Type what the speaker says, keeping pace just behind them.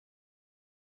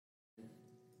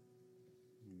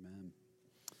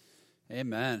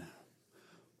Amen.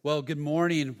 Well, good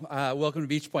morning. Welcome to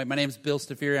Beach Point. My name is Bill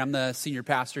Stafiri. I'm the senior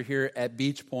pastor here at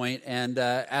Beach Point. And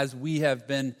as we have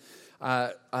been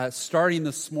starting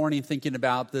this morning thinking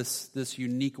about this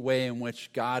unique way in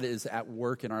which God is at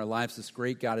work in our lives, this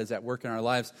great God is at work in our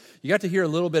lives, you got to hear a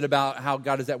little bit about how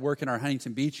God is at work in our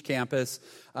Huntington Beach campus.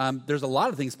 There's a lot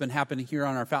of things been happening here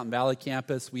on our Fountain Valley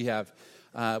campus.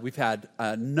 We've had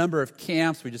a number of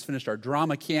camps. We just finished our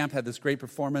drama camp, had this great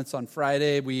performance on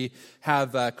Friday. We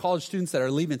have college students that are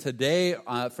leaving today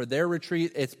for their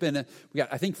retreat. We got,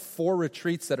 I think, 4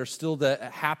 retreats that are still to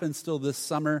happen still this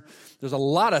summer. There's a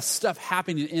lot of stuff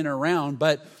happening in and around,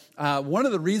 but one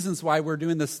of the reasons why we're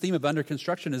doing this theme of under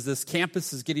construction is this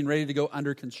campus is getting ready to go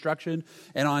under construction.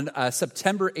 And on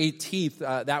September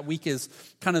 18th, that week is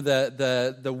kind of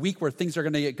the week where things are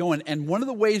going to get going. And one of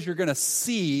the ways you're going to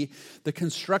see the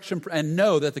construction and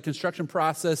know that the construction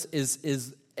process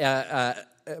is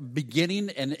beginning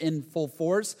and in full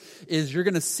force is you're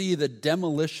going to see the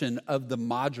demolition of the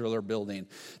modular building.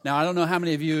 Now, I don't know how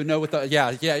many of you know what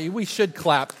we should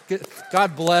clap.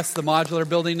 God bless the modular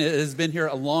building. It has been here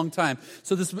a long time.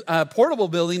 So this portable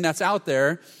building that's out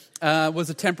there was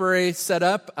a temporary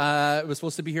setup. It was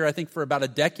supposed to be here, I think, for about a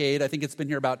decade. I think it's been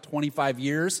here about 25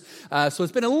 years. So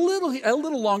it's been a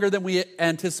little longer than we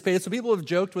anticipated. So people have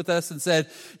joked with us and said,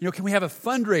 can we have a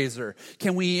fundraiser?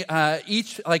 Can we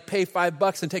each pay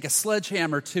 $5 and take a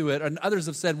sledgehammer to it? And others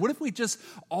have said, what if we just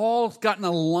all got in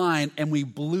a line and we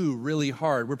blew really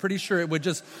hard? We're pretty sure it would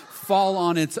just fall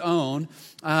on its own.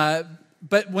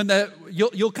 But when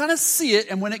you'll kind of see it,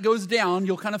 and when it goes down,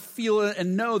 you'll kind of feel it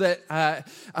and know that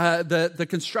the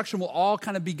construction will all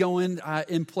kind of be going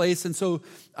in place. And so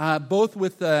both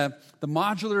with the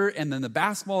modular and then the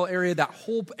basketball area, that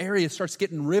whole area starts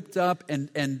getting ripped up, and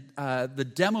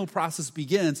the demo process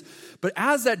begins. But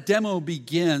as that demo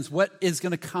begins, what is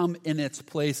going to come in its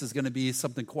place is going to be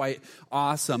something quite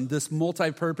awesome. This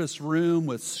multi-purpose room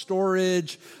with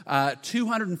storage,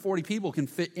 240 people can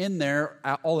fit in there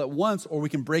all at once, or we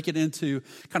can break it into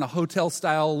kind of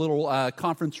hotel-style little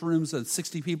conference rooms of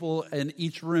 60 people in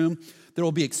each room. There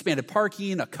will be expanded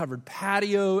parking, a covered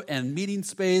patio and meeting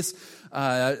space,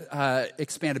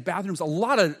 expanded bathrooms, a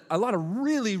lot of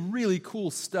really, really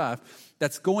cool stuff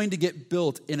that's going to get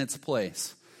built in its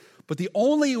place. But the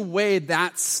only way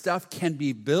that stuff can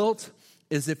be built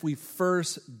is if we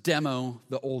first demo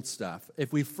the old stuff,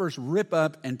 if we first rip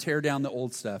up and tear down the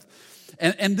old stuff.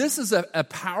 And this is a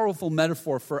powerful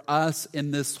metaphor for us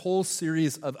in this whole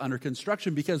series of under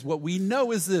construction, because what we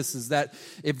know is that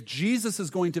if Jesus is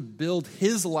going to build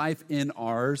his life in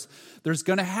ours, there's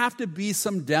going to have to be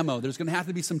some demo. There's going to have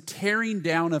to be some tearing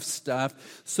down of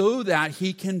stuff so that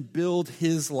he can build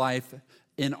his life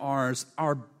in ours.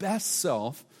 Our best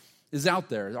self is out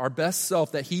there, our best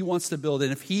self that he wants to build.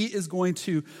 And if he is going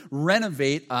to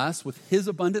renovate us with his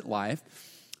abundant life,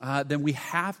 then we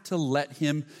have to let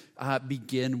him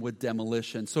begin with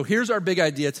demolition. So here's our big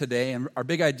idea today, and our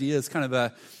big idea is kind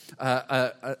of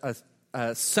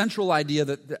a central idea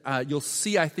that you'll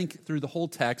see, I think, through the whole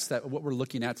text, that what we're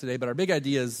looking at today. But our big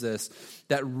idea is this,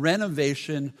 that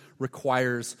renovation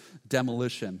requires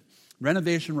demolition.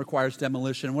 Renovation requires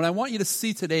demolition. And what I want you to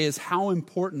see today is how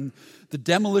important the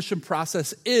demolition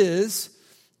process is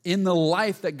in the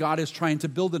life that God is trying to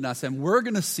build in us. And we're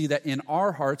going to see that in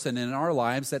our hearts and in our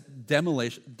lives that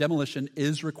demolition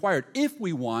is required if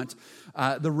we want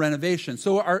the renovation.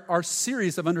 So our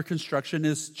series of under construction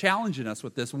is challenging us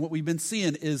with this. And what we've been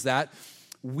seeing is that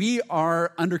we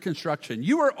are under construction.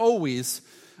 You are always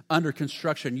under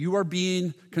construction. You are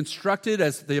being constructed,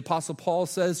 as the Apostle Paul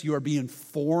says, you are being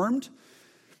formed.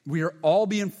 We are all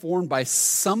being formed by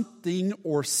something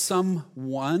or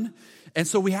someone. And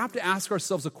so we have to ask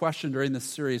ourselves a question during this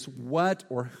series: what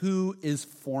or who is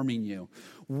forming you?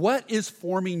 What is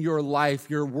forming your life,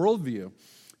 your worldview,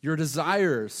 your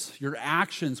desires, your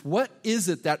actions? What is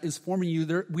it that is forming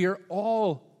you? We are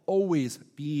all always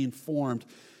being formed.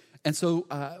 And so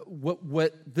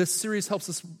what this series helps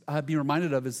us be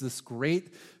reminded of is this great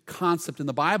concept in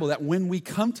the Bible that when we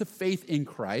come to faith in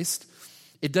Christ,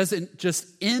 it doesn't just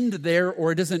end there,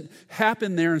 or it doesn't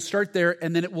happen there and start there,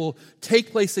 and then it will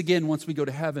take place again once we go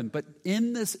to heaven. But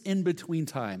in this in-between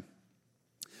time,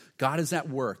 God is at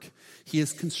work. He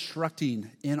is constructing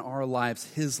in our lives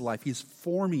his life. He's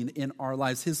forming in our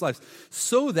lives his life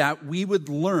so that we would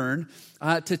learn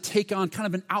to take on kind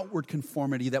of an outward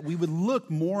conformity, that we would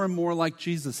look more and more like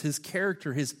Jesus, his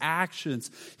character, his actions,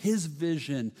 his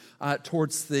vision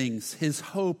towards things, his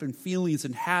hope and feelings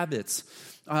and habits,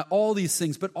 all these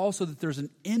things, but also that there's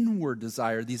an inward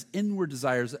desire. These inward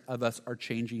desires of us are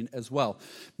changing as well.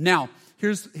 Now,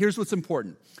 here's what's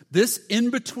important. This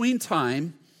in-between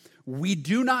time we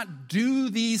do not do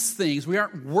these things. We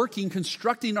aren't working,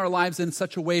 constructing our lives in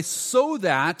such a way so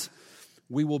that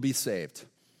we will be saved.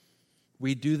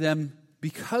 We do them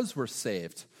because we're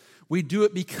saved. We do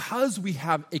it because we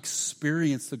have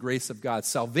experienced the grace of God.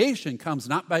 Salvation comes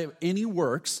not by any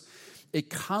works. It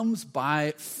comes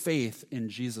by faith in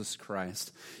Jesus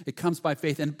Christ. It comes by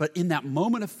faith. But in that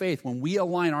moment of faith, when we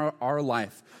align our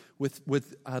life with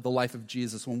the life of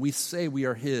Jesus, when we say we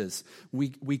are his,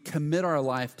 we commit our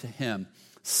life to him,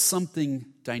 something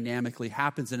dynamically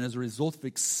happens. And as a result of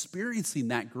experiencing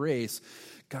that grace,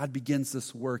 God begins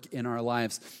this work in our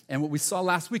lives. And what we saw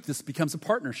last week, this becomes a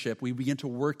partnership. We begin to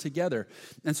work together.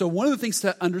 And so one of the things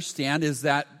to understand is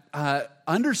that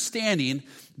understanding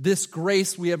this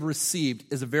grace we have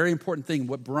received is a very important thing.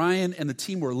 What Brian and the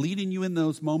team were leading you in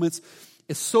those moments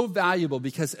is so valuable,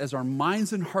 because as our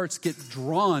minds and hearts get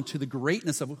drawn to the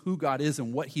greatness of who God is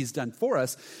and what he's done for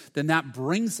us, then that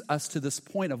brings us to this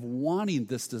point of wanting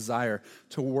this desire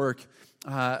to work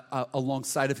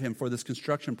alongside of him for this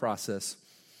construction process.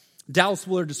 Dallas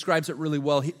Willard describes it really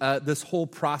well, this whole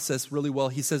process really well.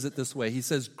 He says it this way. He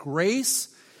says,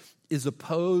 grace is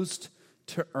opposed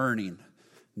to earning,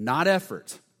 not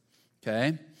effort.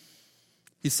 Okay?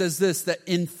 He says this, that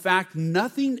in fact,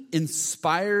 nothing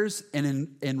inspires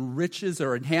and enriches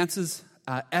or enhances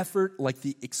effort like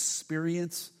the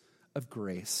experience of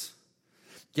grace.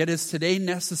 Yet is today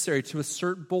necessary to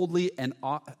assert boldly and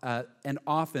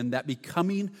often that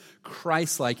becoming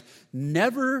Christ-like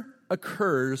never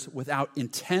occurs without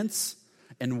intense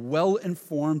and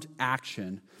well-informed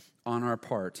action on our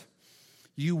part.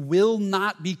 You will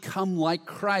not become like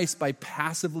Christ by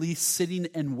passively sitting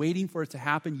and waiting for it to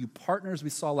happen. You partners, we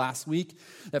saw last week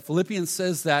that Philippians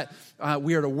says that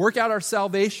we are to work out our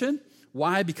salvation.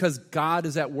 Why? Because God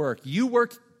is at work. You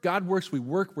work, God works, we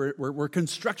work. We're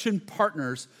construction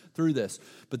partners through this.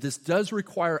 But this does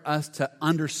require us to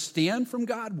understand from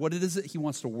God what it is that he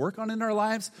wants to work on in our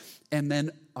lives, and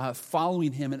then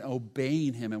following him and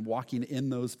obeying him and walking in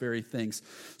those very things.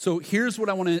 So here's what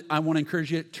I want to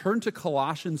encourage you. Turn to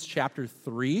Colossians chapter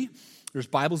 3. There's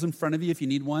Bibles in front of you if you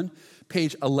need one.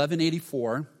 Page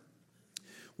 1184.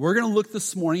 We're going to look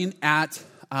this morning at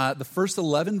the first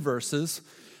 11 verses.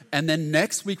 And then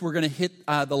next week, we're going to hit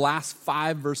the last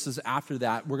 5 verses after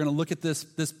that. We're going to look at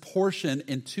this portion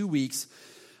in 2 weeks.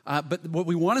 But what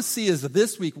we want to see is that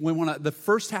this week, the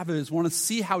first half of it is we want to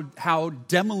see how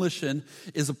demolition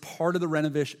is a part of the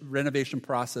renovation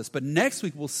process. But next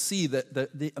week, we'll see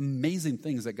the amazing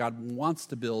things that God wants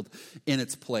to build in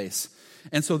its place.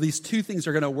 And so these two things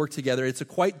are going to work together. It's a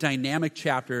quite dynamic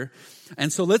chapter.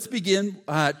 And so let's begin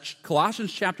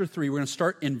Colossians chapter 3. We're going to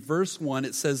start in verse 1.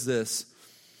 It says this.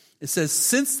 It says,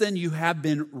 since then you have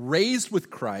been raised with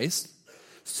Christ,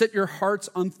 set your hearts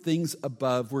on things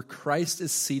above where Christ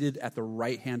is seated at the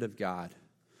right hand of God.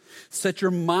 Set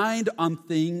your mind on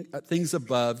things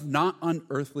above, not on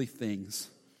earthly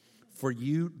things. For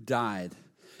you died,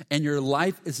 and your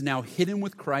life is now hidden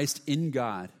with Christ in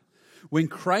God. When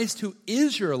Christ, who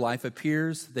is your life,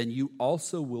 appears, then you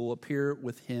also will appear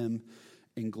with him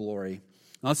in glory.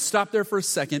 Now, let's stop there for a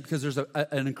second, because there's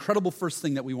an incredible first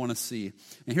thing that we want to see.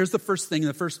 And here's the first thing,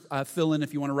 the first fill-in,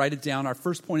 if you want to write it down. Our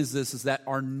first point is this, is that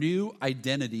our new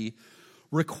identity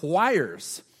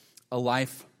requires a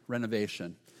life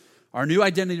renovation. Our new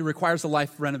identity requires a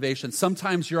life renovation.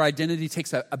 Sometimes your identity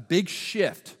takes a big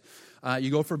shift. You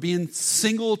go from being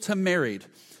single to married.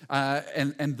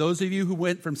 And those of you who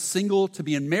went from single to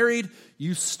being married,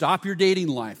 you stop your dating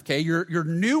life, okay? Your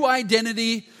new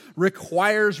identity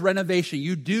requires renovation.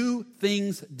 You do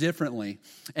things differently.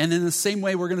 And in the same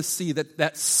way, we're going to see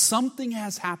that something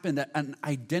has happened, that an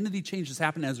identity change has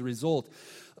happened as a result.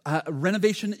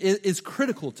 Renovation is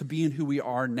critical to being who we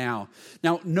are now.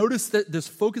 Now, notice that this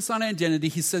focus on identity,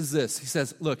 he says this. He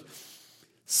says, look,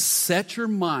 set your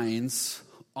minds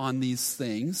on these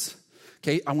things.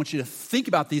 Okay, I want you to think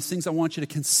about these things. I want you to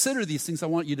consider these things. I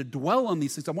want you to dwell on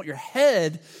these things. I want your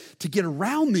head to get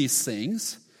around these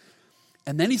things.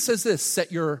 And then he says this,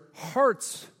 set your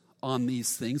hearts on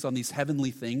these things, on these heavenly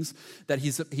things that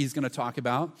he's going to talk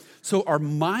about. So our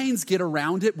minds get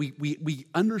around it. We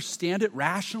understand it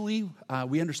rationally.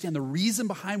 We understand the reason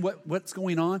behind what's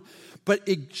going on. But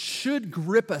it should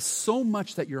grip us so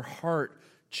much that your heart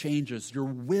changes. Your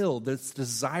will, this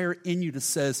desire in you that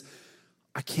says,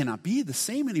 I cannot be the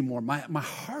same anymore. My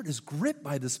heart is gripped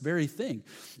by this very thing.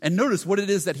 And notice what it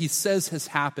is that he says has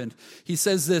happened. He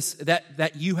says this,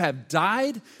 that you have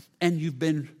died and you've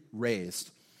been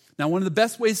raised. Now, one of the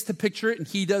best ways to picture it, and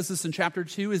he does this in chapter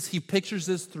 2, is he pictures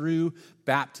this through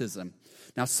baptism.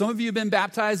 Now, some of you have been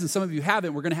baptized and some of you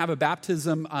haven't. We're going to have a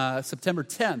baptism September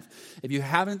 10th. If you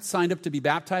haven't signed up to be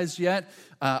baptized yet,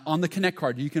 on the Connect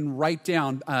card, you can write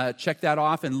down, check that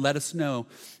off and let us know.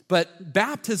 But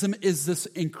baptism is this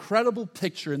incredible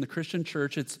picture in the Christian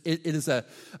church. It is a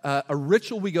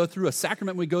ritual we go through, a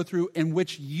sacrament we go through, in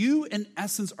which you, in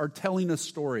essence, are telling a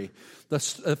story.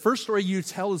 The first story you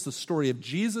tell is the story of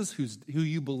Jesus, who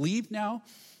you believe now,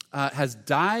 has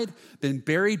died, been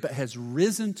buried, but has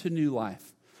risen to new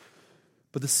life.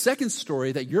 But the second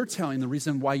story that you're telling, the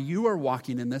reason why you are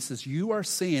walking in this, is you are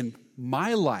saying,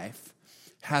 my life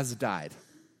has died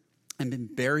and been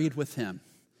buried with him.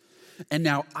 And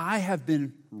now I have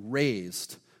been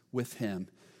raised with him.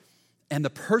 And the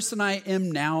person I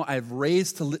am now, I've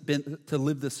raised to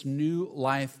live this new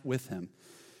life with him.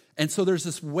 And so there's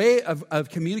this way of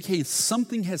communicating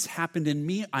something has happened in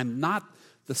me. I'm not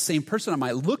the same person. I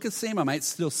might look the same. I might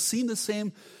still seem the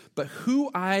same. But who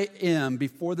I am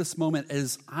before this moment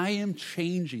is I am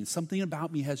changing. Something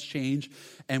about me has changed.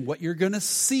 And what you're going to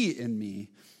see in me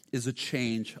is a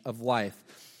change of life.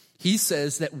 He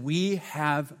says that we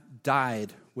have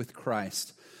died with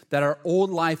Christ, that our old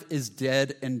life is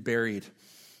dead and buried.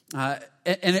 And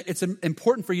it's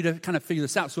important for you to kind of figure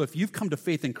this out. So if you've come to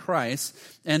faith in Christ,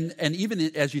 and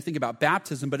even as you think about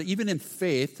baptism, but even in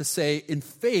faith, to say, in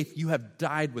faith, you have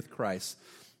died with Christ,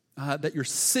 that your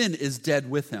sin is dead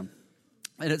with him.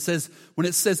 And it says, when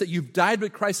it says that you've died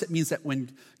with Christ, it means that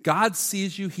when God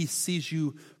sees you, he sees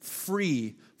you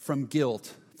free from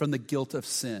guilt, from the guilt of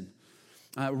sin.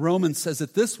 Romans says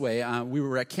it this way. We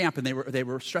were at camp and they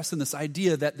were stressing this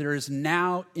idea that there is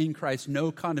now in Christ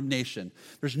no condemnation.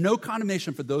 There's no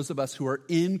condemnation for those of us who are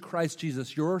in Christ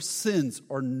Jesus. Your sins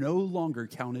are no longer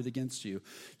counted against you.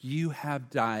 You have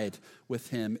died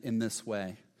with him in this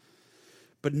way.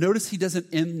 But notice he doesn't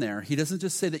end there. He doesn't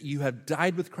just say that you have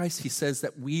died with Christ. He says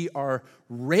that we are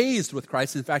raised with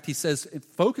Christ. In fact, he says,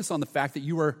 focus on the fact that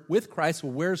you are with Christ.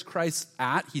 Well, where's Christ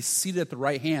at? He's seated at the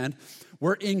right hand.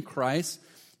 We're in Christ.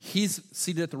 He's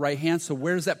seated at the right hand. So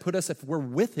where does that put us if we're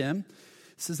with him?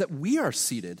 It says that we are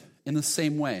seated in the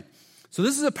same way. So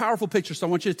this is a powerful picture. So I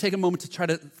want you to take a moment to try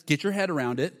to get your head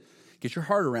around it, get your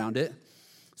heart around it.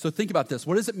 So think about this.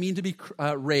 What does it mean to be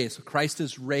raised? Christ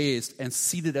is raised and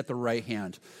seated at the right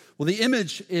hand. Well, the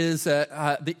image is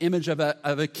the image of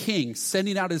a king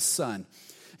sending out his son.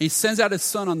 He sends out his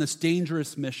son on this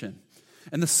dangerous mission.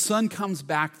 And the son comes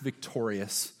back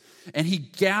victorious. And he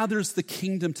gathers the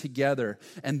kingdom together.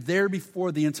 And there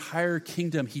before the entire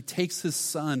kingdom, he takes his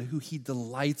son, who he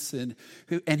delights in,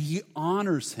 and he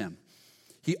honors him.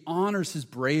 He honors his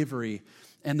bravery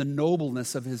and the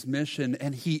nobleness of his mission.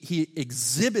 And he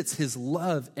exhibits his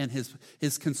love and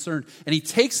his concern. And he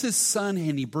takes his son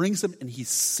and he brings him and he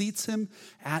seats him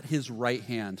at his right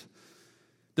hand.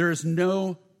 There is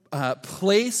no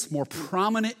place more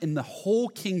prominent in the whole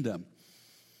kingdom.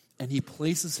 And he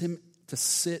places him to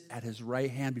sit at his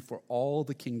right hand before all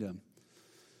the kingdom.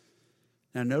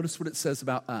 Now notice what it says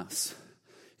about us.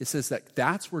 It says that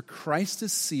that's where Christ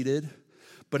is seated,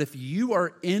 but if you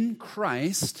are in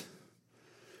Christ,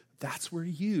 that's where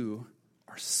you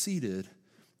are seated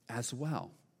as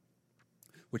well.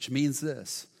 Which means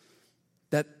this,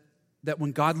 that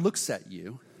when God looks at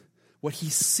you, what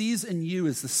he sees in you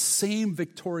is the same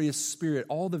victorious spirit,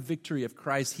 all the victory of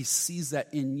Christ. He sees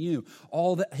that in you,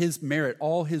 all that his merit,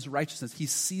 all his righteousness. He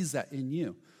sees that in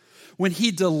you. When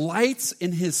he delights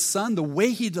in his son, the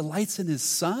way he delights in his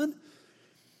son,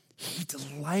 he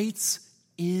delights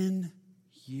in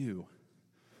you.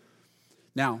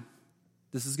 Now,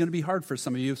 this is going to be hard for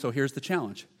some of you, so here's the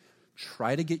challenge.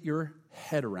 Try to get your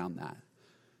head around that.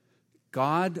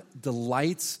 God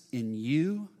delights in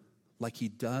you like he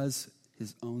does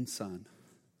his own son.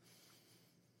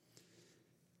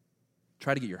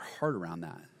 Try to get your heart around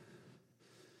that.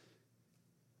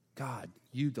 God,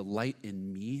 you delight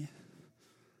in me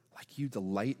like you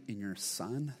delight in your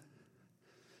son?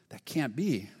 That can't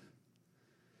be.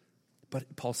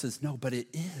 But Paul says, no, but it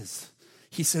is.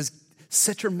 He says,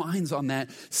 set your minds on that.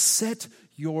 Set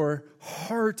your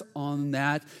heart on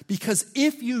that. Because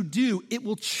if you do, it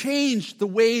will change the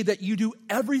way that you do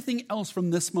everything else from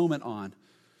this moment on.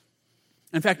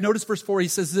 In fact, notice verse 4, he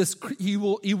says this, you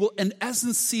will in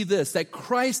essence see this, that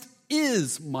Christ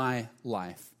is my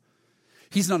life.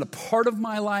 He's not a part of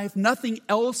my life. Nothing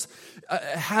else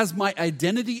has my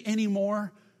identity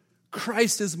anymore.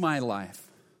 Christ is my life.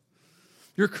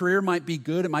 Your career might be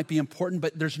good, it might be important,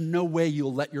 but there's no way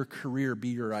you'll let your career be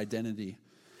your identity.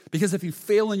 Because if you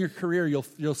fail in your career,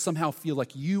 you'll somehow feel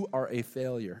like you are a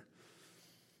failure.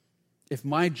 If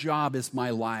my job is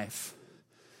my life,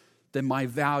 then my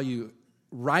value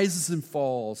rises and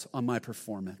falls on my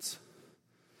performance.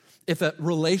 If a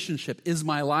relationship is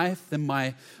my life, then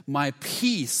my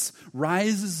peace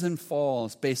rises and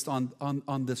falls based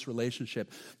on this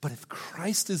relationship. But if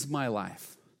Christ is my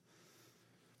life,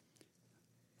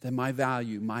 then my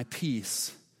value, my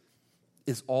peace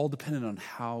is all dependent on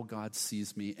how God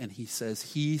sees me. And he says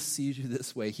he sees you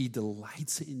this way. He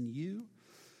delights in you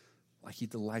like he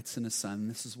delights in his son. And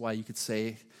this is why you could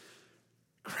say,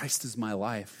 Christ is my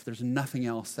life. There's nothing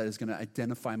else that is going to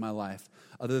identify my life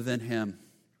other than him.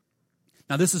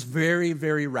 Now, this is very,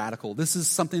 very radical. This is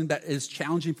something that is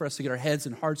challenging for us to get our heads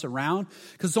and hearts around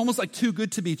because it's almost like too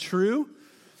good to be true.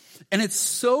 And it's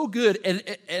so good.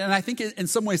 And I think in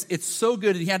some ways it's so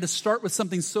good. And he had to start with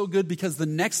something so good because the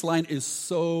next line is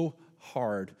so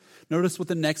hard. Notice what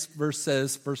the next verse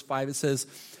says. Verse 5, it says,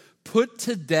 put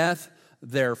to death,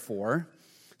 therefore.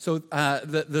 So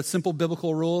the simple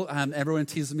biblical rule, everyone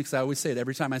teases me because I always say it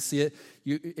every time I see it.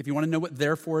 If you want to know what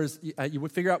therefore is, you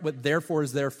would figure out what therefore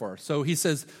is there for. So he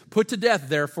says, put to death,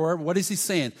 therefore. What is he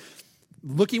saying?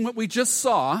 Looking what we just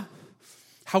saw,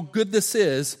 how good this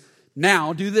is,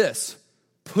 now do this.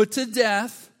 Put to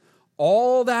death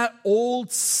all that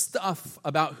old stuff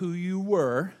about who you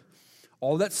were,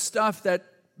 all that stuff that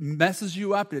messes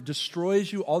you up, it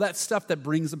destroys you, all that stuff that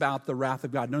brings about the wrath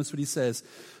of God. Notice what he says.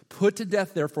 Put to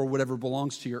death, therefore, whatever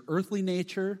belongs to your earthly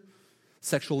nature,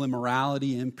 sexual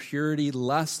immorality, impurity,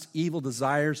 lust, evil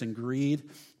desires, and greed,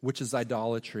 which is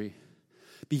idolatry.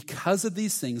 Because of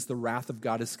these things, the wrath of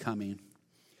God is coming.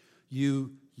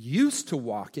 You used to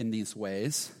walk in these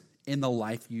ways in the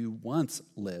life you once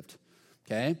lived.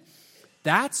 Okay?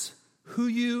 That's who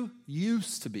you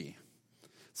used to be.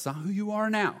 It's not who you are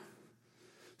now.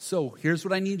 So here's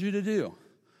what I need you to do.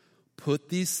 Put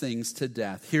these things to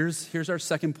death. Here's our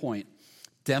second point.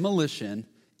 Demolition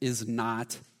is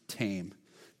not tame.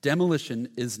 Demolition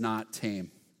is not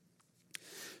tame.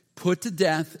 Put to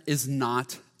death is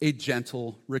not a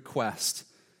gentle request.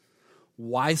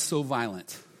 Why so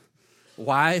violent?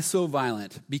 Why so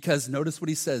violent? Because notice what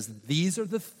he says. These are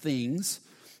the things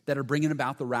that are bringing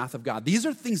about the wrath of God. These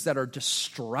are things that are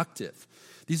destructive.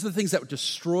 These are the things that would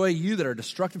destroy you, that are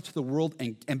destructive to the world,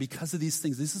 and because of these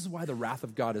things, this is why the wrath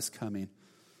of God is coming.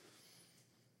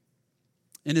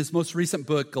 In his most recent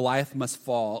book, Goliath Must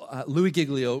Fall, Louis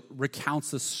Giglio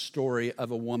recounts a story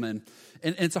of a woman,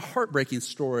 and it's a heartbreaking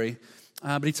story,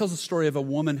 but he tells a story of a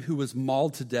woman who was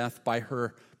mauled to death by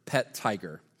her pet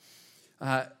tiger.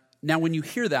 Now, when you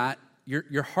hear that,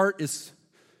 your heart is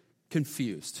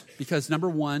confused, because number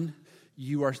one,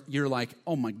 you're like,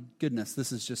 oh my goodness,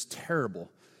 this is just terrible.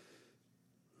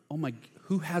 Oh my,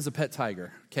 who has a pet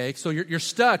tiger? Okay, so you're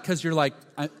stuck because you're like,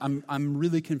 I'm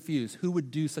really confused. Who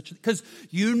would do such? Because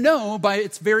you know by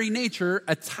its very nature,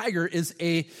 a tiger is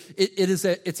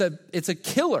it's a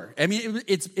killer. I mean,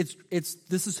 it's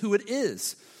this is who it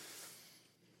is.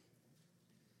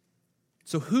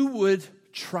 So who would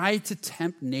try to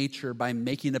tempt nature by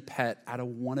making a pet out of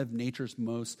one of nature's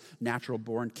most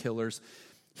natural-born killers?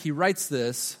 He writes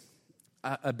this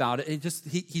about it.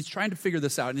 He's trying to figure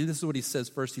this out. And this is what he says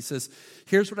first. He says,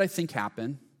 here's what I think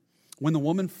happened. When the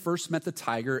woman first met the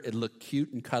tiger, it looked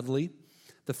cute and cuddly.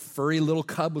 The furry little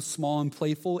cub was small and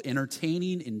playful,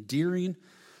 entertaining, endearing.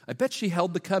 I bet she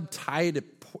held the cub tight.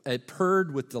 It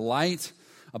purred with delight.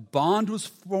 A bond was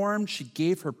formed. She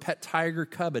gave her pet tiger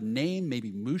cub a name,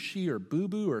 maybe Mushy or Boo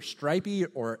Boo or Stripey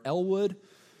or Elwood.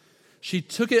 She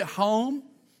took it home.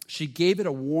 She gave it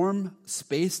a warm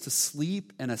space to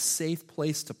sleep and a safe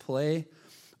place to play.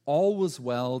 All was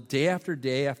well, day after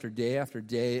day after day after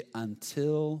day,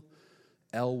 until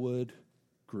Elwood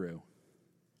grew.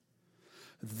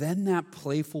 Then that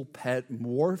playful pet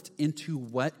morphed into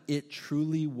what it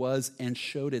truly was and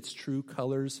showed its true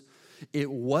colors.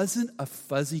 It wasn't a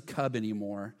fuzzy cub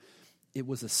anymore. It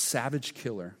was a savage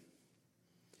killer.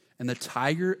 And the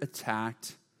tiger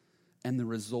attacked, and the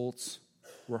results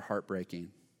were heartbreaking.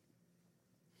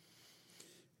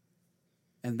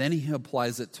 And then he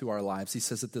applies it to our lives. He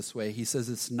says it this way. He says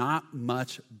it's not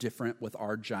much different with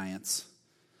our giants.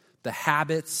 The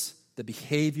habits, the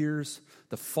behaviors,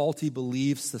 the faulty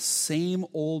beliefs, the same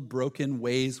old broken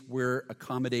ways we're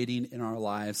accommodating in our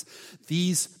lives.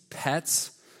 These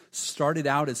pets started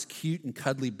out as cute and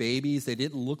cuddly babies. They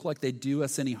didn't look like they'd do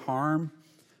us any harm.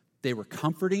 They were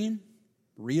comforting,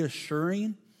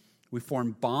 reassuring. We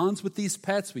formed bonds with these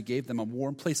pets. We gave them a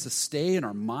warm place to stay in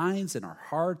our minds, in our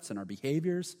hearts, and our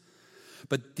behaviors.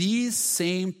 But these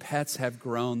same pets have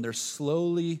grown. They're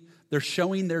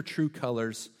showing their true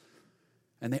colors,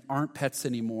 and they aren't pets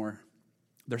anymore.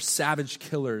 They're savage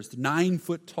killers,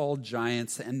 9-foot-tall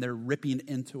giants, and they're ripping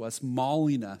into us,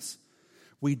 mauling us.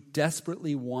 We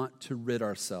desperately want to rid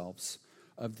ourselves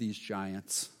of these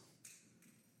giants.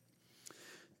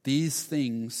 These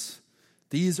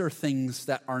are things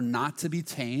that are not to be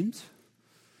tamed.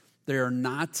 They are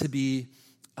not to be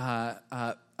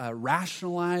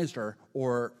rationalized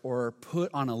or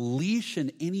put on a leash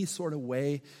in any sort of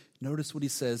way. Notice what he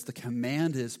says. The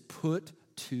command is put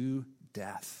to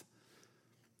death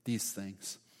these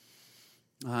things.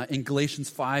 In Galatians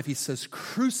 5, he says,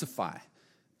 crucify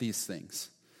these things.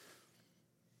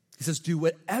 He says, do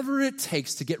whatever it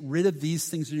takes to get rid of these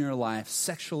things in your life: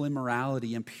 sexual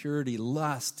immorality, impurity,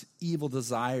 lust, evil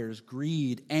desires,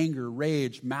 greed, anger,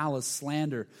 rage, malice,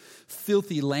 slander,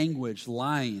 filthy language,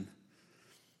 lying.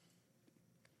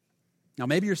 Now,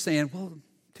 maybe you're saying, well,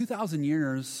 2,000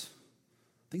 years,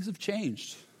 things have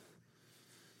changed.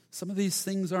 Some of these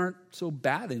things aren't so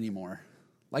bad anymore.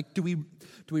 Like, do we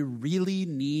really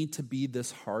need to be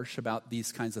this harsh about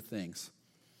these kinds of things?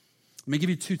 Let me give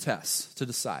you 2 tests to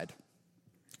decide.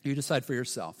 You decide for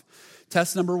yourself.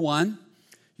 Test number 1,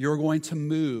 you're going to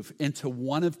move into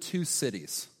one of 2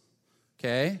 cities,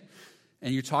 okay?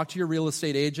 And you talk to your real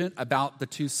estate agent about the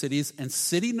 2 cities. And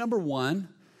city number 1,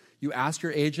 you ask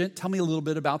your agent, tell me a little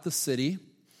bit about the city.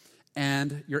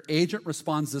 And your agent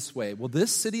responds this way: well,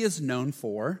 this city is known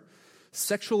for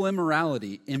sexual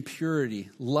immorality, impurity,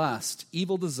 lust,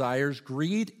 evil desires,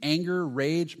 greed, anger,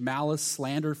 rage, malice,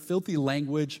 slander, filthy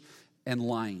language, and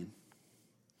lying.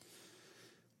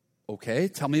 Okay,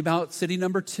 tell me about city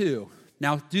number 2.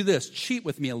 Now do this, cheat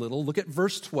with me a little. Look at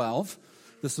verse 12.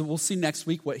 We'll see next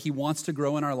week what he wants to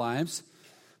grow in our lives.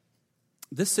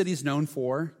 This city is known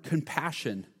for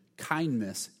compassion,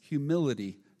 kindness,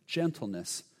 humility,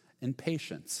 gentleness, and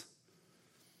patience.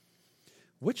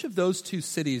 Which of those 2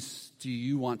 cities do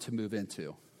you want to move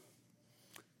into?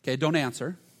 Okay, don't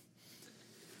answer.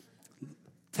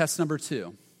 Test number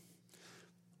 2.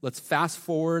 Let's fast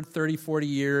forward 30, 40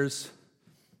 years.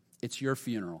 It's your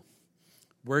funeral.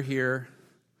 We're here.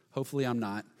 Hopefully I'm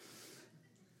not.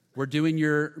 We're doing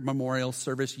your memorial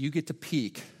service. You get to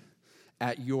peek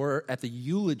at the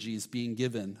eulogies being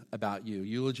given about you.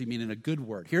 Eulogy meaning a good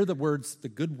word. Here are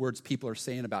the good words people are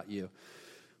saying about you.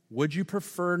 Would you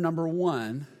prefer, number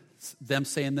 1, them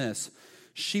saying this: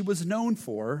 she was known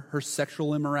for her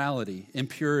sexual immorality,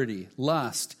 impurity,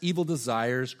 lust, evil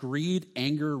desires, greed,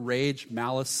 anger, rage,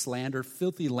 malice, slander,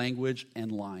 filthy language,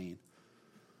 and lying?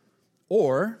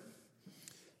 Or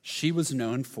she was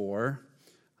known for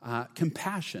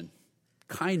compassion,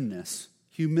 kindness,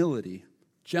 humility,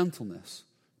 gentleness,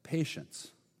 patience?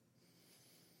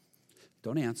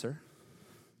 Don't answer.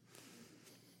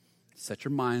 Set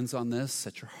your minds on this.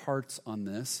 Set your hearts on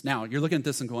this. Now, you're looking at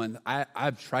this and going,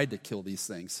 I've tried to kill these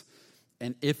things.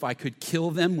 And if I could kill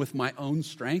them with my own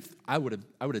strength, I would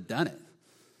have done it.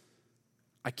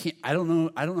 I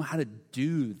don't know how to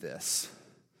do this.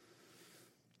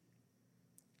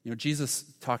 You know, Jesus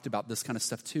talked about this kind of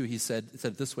stuff too. He said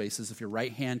it this way. He says, if your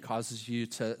right hand causes you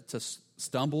to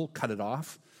stumble, cut it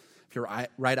off. If your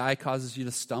right eye causes you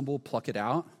to stumble, pluck it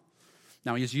out.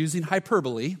 Now, he's using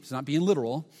hyperbole. He's not being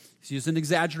literal. He's using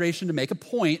exaggeration to make a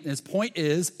point. And his point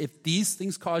is, if these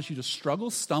things cause you to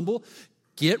struggle, stumble,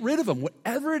 get rid of them.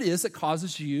 Whatever it is that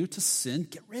causes you to sin,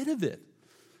 get rid of it.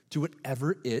 Do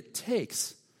whatever it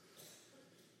takes.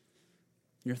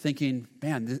 You're thinking,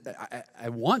 man, I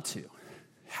want to.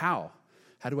 How?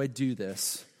 How do I do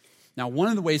this? Now, one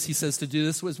of the ways he says to do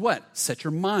this was what? Set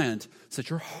your mind,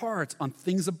 set your heart on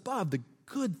things above, the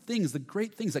good things, the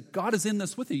great things, that God is in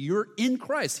this with you. You're in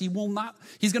Christ. He's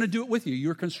going to do it with you.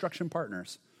 You're construction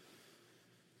partners.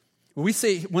 One of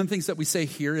the things that we say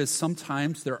here is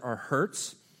sometimes there are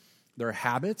hurts, there are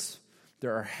habits,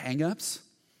 there are hang-ups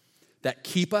that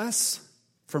keep us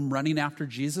from running after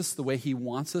Jesus the way he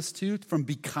wants us to, from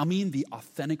becoming the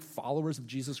authentic followers of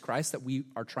Jesus Christ that we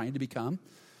are trying to become.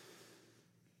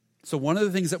 So one of the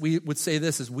things that we would say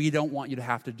this is, we don't want you to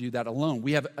have to do that alone.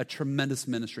 We have a tremendous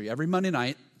ministry. Every Monday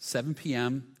night, 7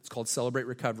 p.m., it's called Celebrate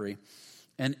Recovery.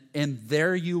 And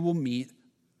there you will meet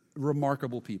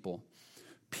remarkable people.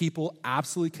 People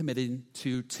absolutely committed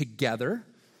together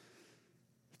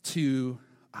to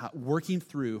working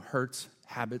through hurts,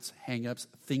 habits, hang-ups,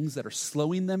 things that are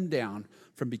slowing them down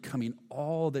from becoming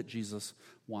all that Jesus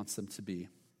wants them to be.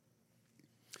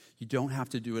 You don't have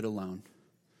to do it alone.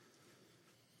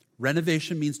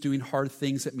 Renovation means doing hard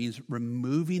things. It means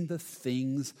removing the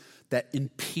things that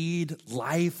impede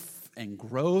life and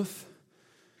growth.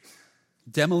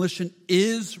 Demolition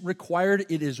is required.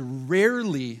 It is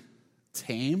rarely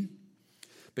tame.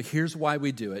 But here's why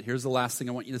we do it. Here's the last thing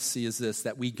I want you to see is this,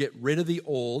 that we get rid of the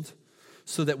old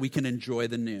so that we can enjoy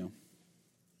the new.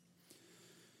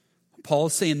 Paul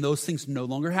is saying those things no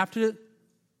longer have to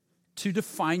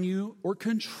define you or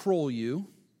control you,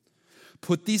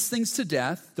 Put these things to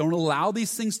death. Don't allow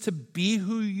these things to be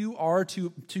who you are,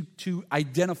 to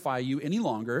identify you any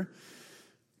longer.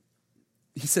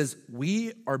 He says,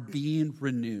 we are being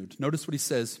renewed. Notice what he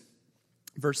says.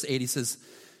 Verse 8, he says,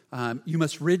 you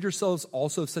must rid yourselves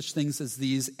also of such things as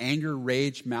these: anger,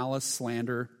 rage, malice,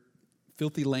 slander,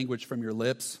 filthy language from your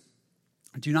lips.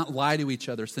 Do not lie to each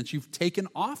other, since you've taken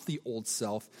off the old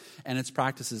self and its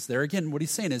practices. There again, what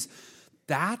he's saying is,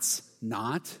 that's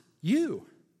not you.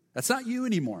 That's not you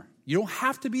anymore. You don't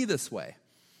have to be this way.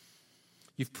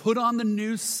 You've put on the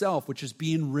new self, which is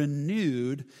being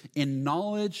renewed in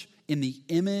knowledge in the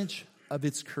image of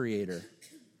its creator.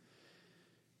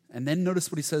 And then notice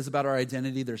what he says about our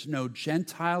identity. There's no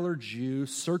Gentile or Jew,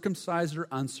 circumcised or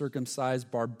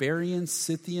uncircumcised, barbarian,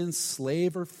 Scythian,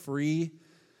 slave or free.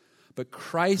 But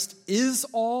Christ is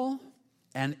all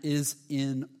and is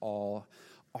in all.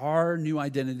 Our new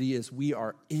identity is we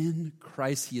are in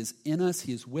Christ. He is in us.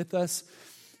 He is with us.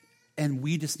 And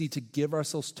we just need to give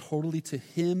ourselves totally to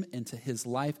him and to his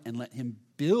life and let him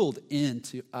build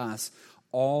into us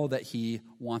all that he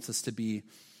wants us to be.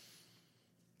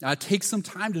 Now, it takes some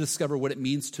time to discover what it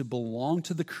means to belong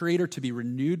to the Creator, to be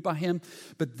renewed by him.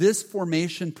 But this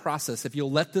formation process, if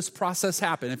you'll let this process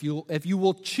happen, if you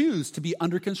will choose to be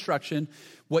under construction,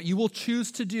 what you will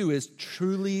choose to do is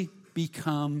truly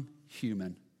become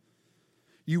human.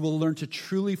 You will learn to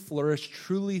truly flourish,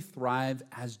 truly thrive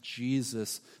as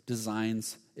Jesus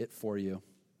designs it for you.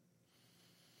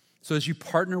 So as you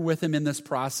partner with him in this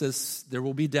process, there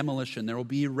will be demolition, there will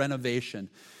be renovation.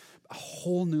 A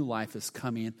whole new life is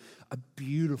coming. A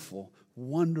beautiful,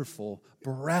 wonderful,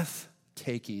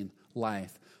 breathtaking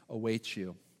life awaits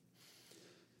you.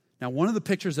 Now, one of the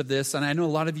pictures of this, and I know a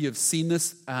lot of you have seen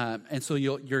this, and so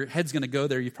your head's going to go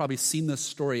there. You've probably seen this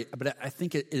story, but I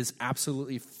think it is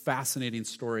absolutely fascinating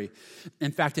story.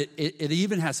 In fact, it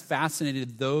even has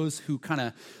fascinated those who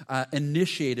kind of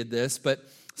initiated this. But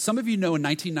some of you know in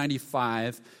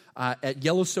 1995, at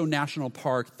Yellowstone National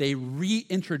Park, they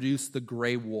reintroduced the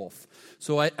gray wolf.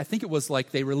 So I think it was like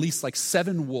they released like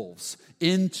 7 wolves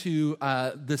into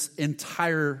this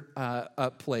entire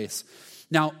place.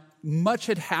 Now, much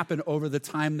had happened over the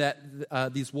time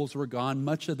that these wolves were gone.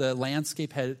 Much of the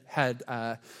landscape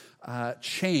had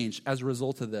changed as a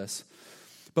result of this.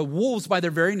 But wolves, by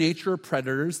their very nature, are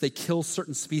predators. They kill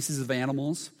certain species of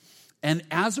animals. And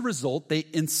as a result, they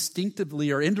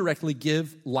instinctively or indirectly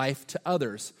give life to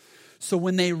others. So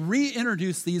when they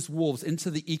reintroduced these wolves into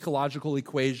the ecological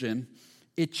equation,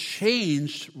 it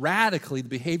changed radically the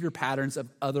behavior patterns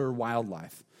of other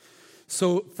wildlife.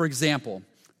 So, for example,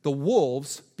 the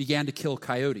wolves began to kill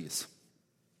coyotes.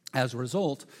 As a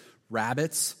result,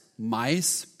 rabbits,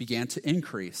 mice began to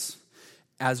increase.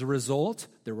 As a result,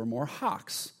 there were more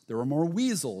hawks, there were more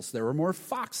weasels, there were more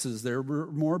foxes, there were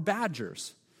more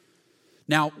badgers.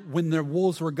 Now, when the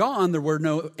wolves were gone, there were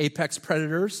no apex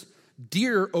predators.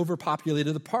 Deer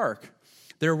overpopulated the park.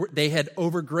 They had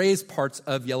overgrazed parts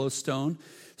of Yellowstone.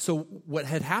 So what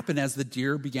had happened as the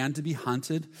deer began to be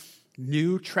hunted,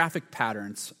 new traffic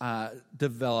patterns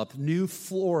developed. New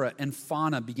flora and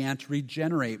fauna began to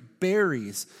regenerate.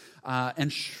 Berries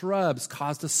and shrubs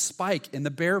caused a spike in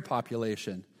the bear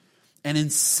population. And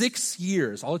in 6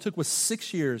 years, all it took was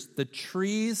 6 years, the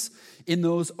trees in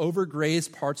those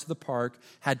overgrazed parts of the park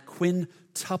had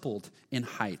quintupled in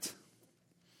height.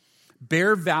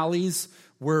 Bear valleys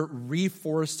were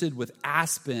reforested with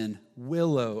aspen,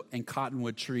 willow, and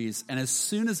cottonwood trees. And as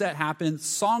soon as that happened,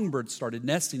 songbirds started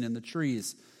nesting in the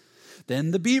trees.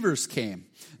 Then the beavers came.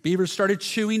 Beavers started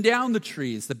chewing down the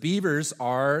trees. The beavers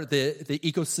are the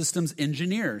ecosystem's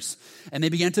engineers. And they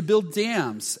began to build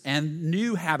dams and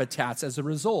new habitats as a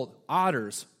result.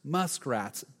 Otters,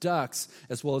 muskrats, ducks,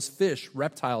 as well as fish,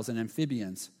 reptiles, and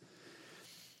amphibians.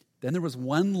 Then there was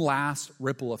one last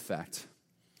ripple effect.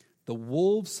 The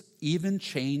wolves even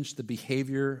changed the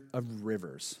behavior of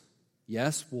rivers.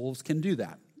 Yes, wolves can do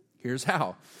that. Here's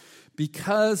how.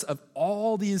 Because of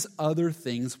all these other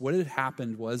things, what had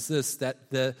happened was this,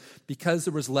 that because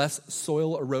there was less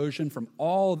soil erosion from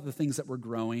all of the things that were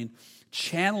growing,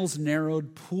 channels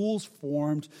narrowed, pools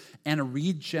formed, and a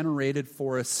regenerated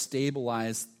forest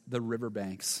stabilized the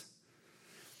riverbanks.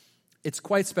 It's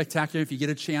quite spectacular. If you get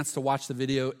a chance to watch the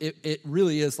video, it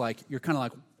really is like, you're kind of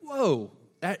like, whoa,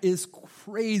 that is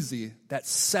crazy that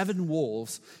 7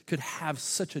 wolves could have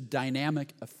such a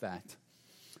dynamic effect.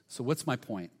 So what's my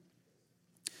point?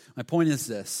 My point is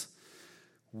this.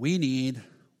 We need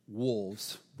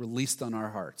wolves released on our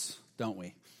hearts, don't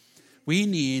we? We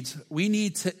need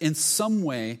to, in some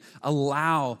way,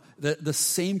 allow the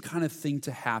same kind of thing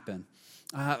to happen.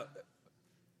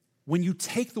 when you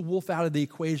take the wolf out of the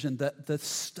equation, the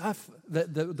stuff,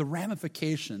 the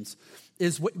ramifications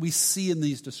is what we see in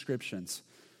these descriptions.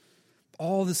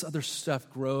 All this other stuff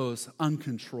grows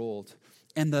uncontrolled.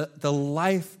 And the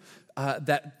life,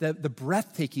 the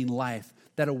breathtaking life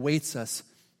that awaits us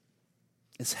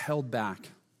is held back.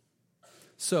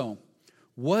 So,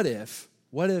 what if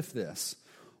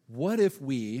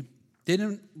we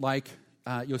didn't, like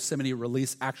Yosemite,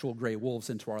 release actual gray wolves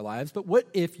into our lives, but what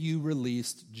if you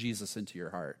released Jesus into your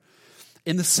heart?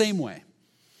 In the same way.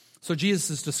 So Jesus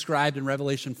is described in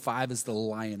Revelation 5 as the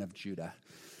Lion of Judah,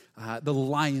 the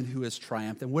Lion who has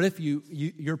triumphed. And what if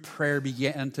your prayer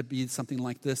began to be something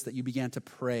like this, that you began to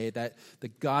pray that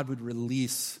God would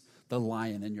release the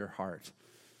Lion in your heart?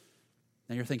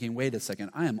 Now you're thinking, wait a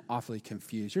second, I am awfully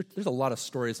confused. There's a lot of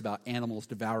stories about animals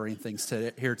devouring things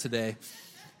here today.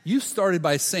 You started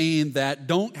by saying that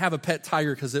don't have a pet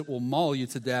tiger because it will maul you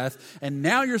to death. And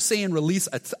now you're saying release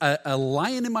a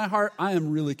lion in my heart. I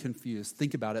am really confused.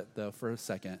 Think about it, though, for a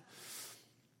second.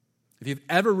 If you've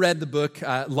ever read the book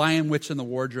Lion, Witch, and the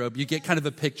Wardrobe, you get kind of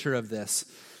a picture of this.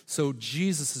 So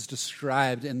Jesus is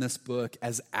described in this book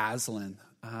as Aslan,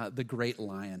 the great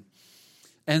lion.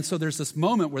 And so there's this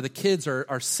moment where the kids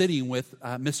are sitting with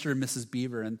Mr. and Mrs.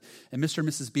 Beaver, and Mr. and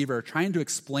Mrs. Beaver are trying to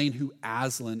explain who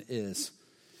Aslan is.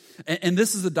 And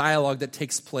this is a dialogue that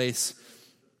takes place.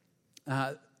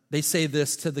 They say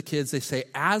this to the kids. They say,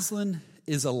 Aslan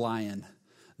is a lion,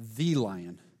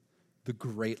 the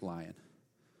great lion.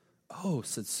 Oh,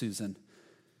 said Susan,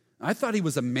 I thought he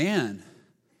was a man.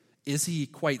 Is he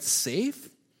quite safe?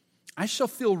 I shall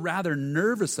feel rather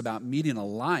nervous about meeting a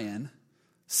lion.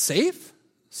 Safe?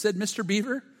 Said Mr.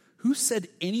 Beaver. Who said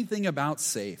anything about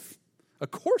safe?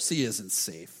 Of course he isn't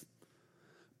safe.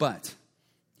 But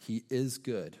he is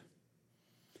good.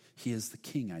 He is the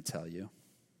king, I tell you.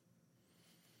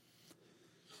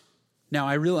 Now,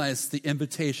 I realize the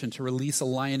invitation to release a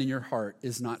lion in your heart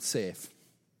is not safe,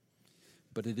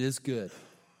 but it is good.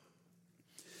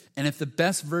 And if the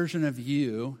best version of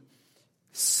you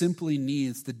simply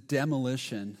needs the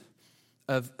demolition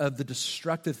of the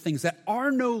destructive things that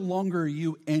are no longer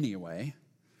you anyway,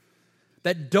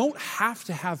 that don't have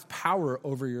to have power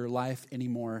over your life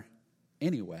anymore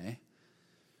anyway,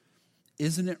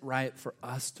 isn't it right for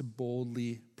us to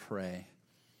boldly pray?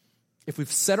 If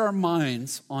we've set our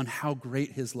minds on how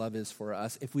great his love is for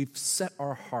us, if we've set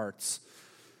our hearts,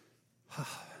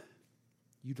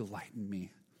 you delight in me.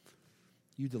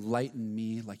 You delight in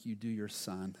me like you do your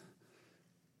son.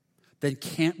 Then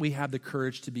can't we have the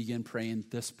courage to begin praying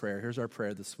this prayer? Here's our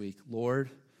prayer this week.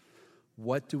 Lord,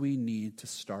 what do we need to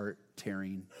start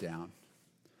tearing down?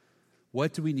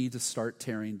 What do we need to start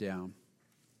tearing down?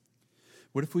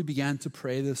 What if we began to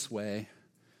pray this way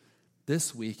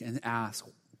this week and ask,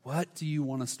 what do you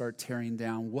want to start tearing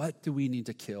down? What do we need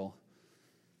to kill?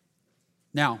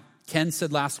 Now, Ken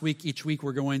said last week, each week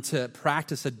we're going to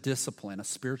practice a discipline, a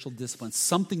spiritual discipline,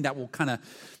 something that will kind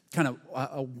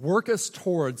of work us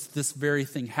towards this very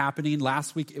thing happening.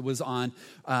 Last week it was on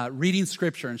reading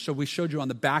scripture, and so we showed you on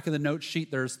the back of the note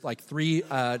sheet there's like 3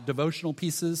 devotional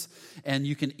pieces, and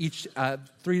you can each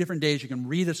 3 different days you can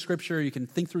read a scripture, you can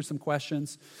think through some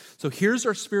questions. So here's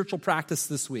our spiritual practice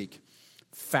this week: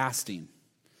 fasting.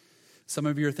 Some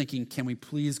of you are thinking, can we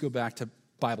please go back to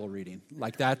Bible reading?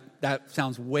 Like that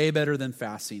sounds way better than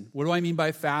fasting. What do I mean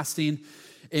by fasting?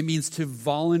 It means to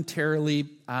voluntarily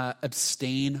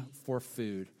abstain for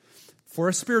food for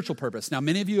a spiritual purpose. Now,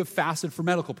 many of you have fasted for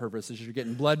medical purposes. You're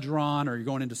getting blood drawn or you're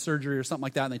going into surgery or something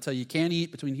like that, and they tell you can't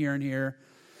eat between here and here.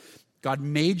 God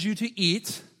made you to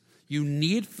eat. You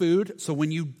need food. So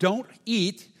when you don't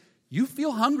eat, you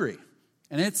feel hungry,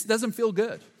 and it doesn't feel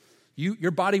good.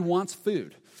 Your body wants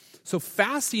food. So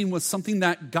fasting was something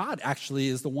that God actually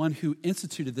is the one who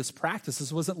instituted this practice.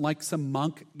 This wasn't like some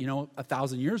monk,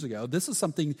 1,000 years ago. This is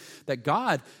something that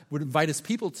God would invite his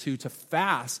people to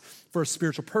fast for a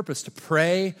spiritual purpose, to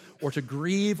pray or to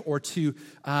grieve or to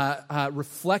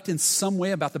reflect in some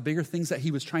way about the bigger things that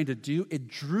he was trying to do. It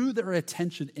drew their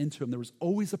attention into him. There was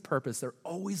always a purpose. There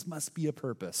always must be a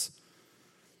purpose.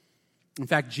 In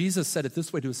fact, Jesus said it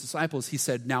this way to his disciples. He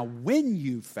said, now when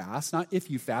you fast, not if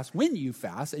you fast, when you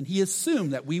fast, and he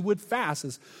assumed that we would fast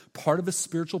as part of a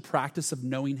spiritual practice of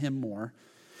knowing him more.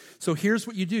 So here's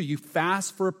what you do. You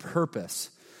fast for a purpose.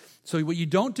 So what you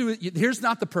don't do, here's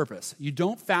not the purpose. You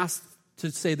don't fast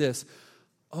to say this,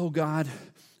 oh God,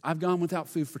 I've gone without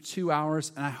food for 2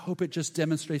 hours, and I hope it just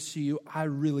demonstrates to you I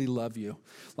really love you.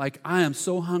 Like, I am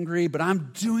so hungry, but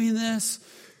I'm doing this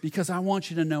because I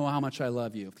want you to know how much I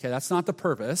love you. Okay, that's not the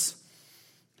purpose.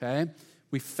 Okay,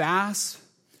 we fast.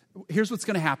 Here's what's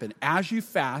going to happen. As you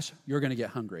fast, you're going to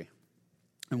get hungry.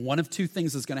 And one of two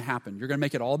things is going to happen. You're going to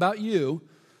make it all about you,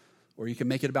 or you can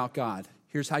make it about God.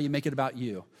 Here's how you make it about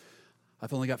you.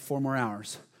 I've only got 4 more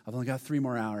hours. I've only got 3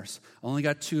 more hours. I've only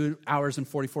got 2 hours and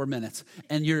 44 minutes.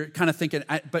 And you're kind of thinking,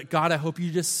 but God, I hope you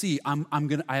just see, I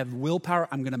have willpower.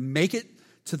 I'm going to make it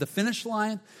to the finish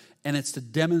line, and it's to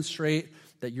demonstrate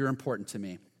that you're important to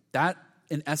me. That,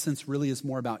 in essence, really is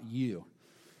more about you.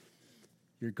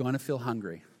 You're going to feel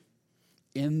hungry.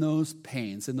 In those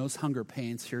pains, in those hunger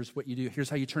pains, here's what you do. Here's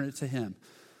how you turn it to him.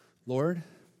 Lord,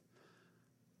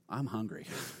 I'm hungry.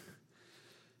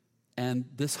 And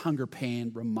this hunger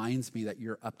pain reminds me that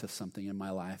you're up to something in my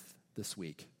life this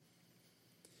week.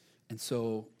 And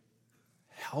so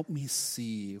help me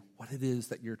see what it is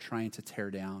that you're trying to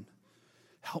tear down.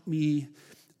 Help me.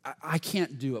 I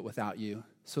can't do it without you.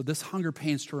 So this hunger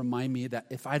pain is to remind me that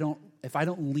if I don't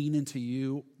lean into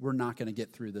you, we're not going to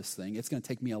get through this thing. It's going to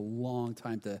take me a long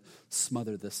time to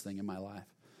smother this thing in my life.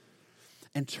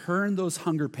 And turn those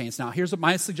hunger pains. Now, here's what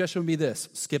my suggestion would be this.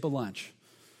 Skip a lunch,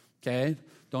 okay?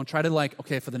 Don't try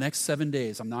to for the next 7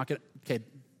 days, I'm not going to, okay,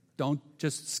 don't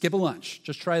just skip a lunch.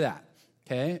 Just try that,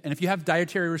 okay? And if you have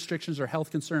dietary restrictions or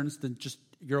health concerns, then just,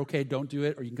 you're okay, don't do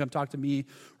it. Or you can come talk to me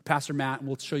or Pastor Matt, and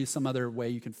we'll show you some other way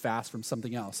you can fast from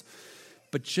something else.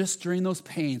 But just during those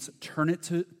pains, turn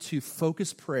it to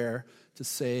focused prayer to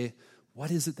say, what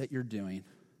is it that you're doing?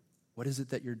 What is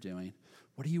it that you're doing?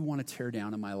 What do you want to tear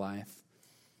down in my life?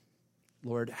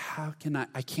 Lord, how can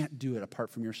I can't do it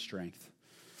apart from your strength.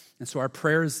 And so our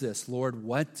prayer is this, Lord,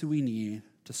 what do we need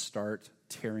to start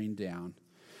tearing down?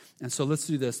 And so let's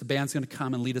do this. The band's going to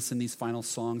come and lead us in these final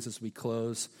songs as we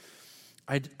close.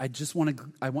 I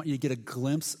want you to get a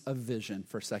glimpse of vision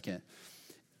for a second.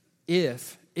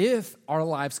 If our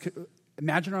lives could,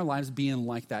 imagine our lives being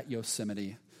like that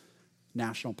Yosemite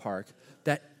National Park,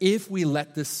 that if we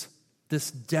let this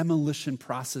demolition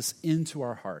process into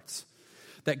our hearts,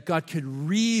 that God could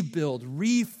rebuild,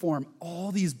 reform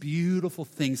all these beautiful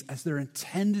things as they're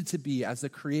intended to be, as the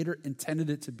Creator intended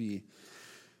it to be.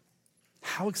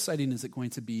 How exciting is it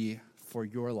going to be for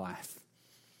your life?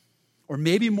 Or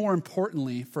maybe more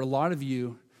importantly, for a lot of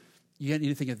you, you need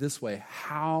to think of it this way.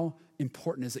 How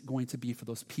important is it going to be for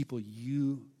those people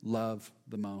you love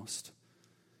the most?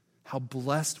 How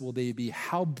blessed will they be?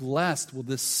 How blessed will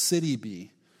this city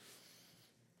be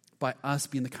by us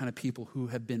being the kind of people who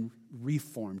have been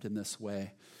reformed in this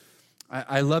way?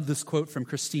 I love this quote from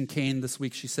Christine Caine this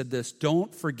week. She said this,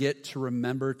 don't forget to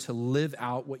remember to live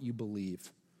out what you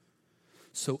believe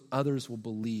so others will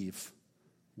believe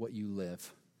what you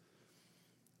live.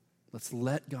 Let's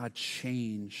let God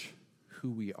change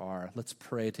who we are. Let's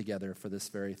pray together for this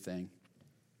very thing.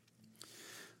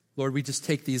 Lord, we just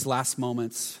take these last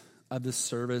moments of this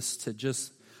service to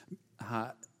just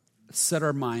set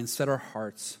our minds, set our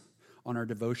hearts on our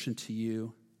devotion to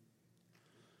you.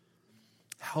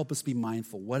 Help us be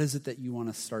mindful. What is it that you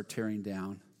want to start tearing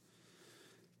down?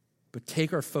 But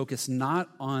take our focus not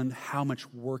on how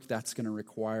much work that's going to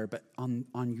require, but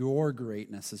on your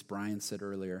greatness, as Brian said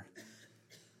earlier.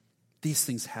 These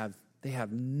things have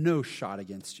no shot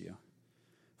against you.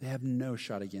 They have no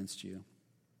shot against you.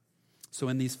 So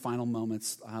in these final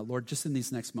moments, Lord, just in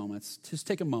these next moments, just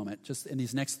take a moment, just in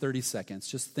these next 30 seconds,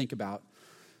 just think about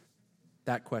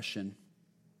that question.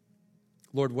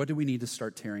 Lord, what do we need to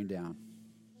start tearing down?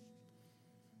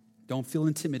 Don't feel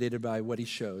intimidated by what he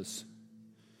shows.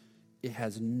 It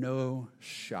has no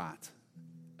shot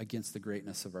against the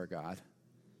greatness of our God.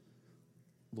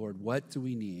 Lord, what do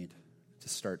we need to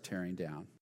start tearing down?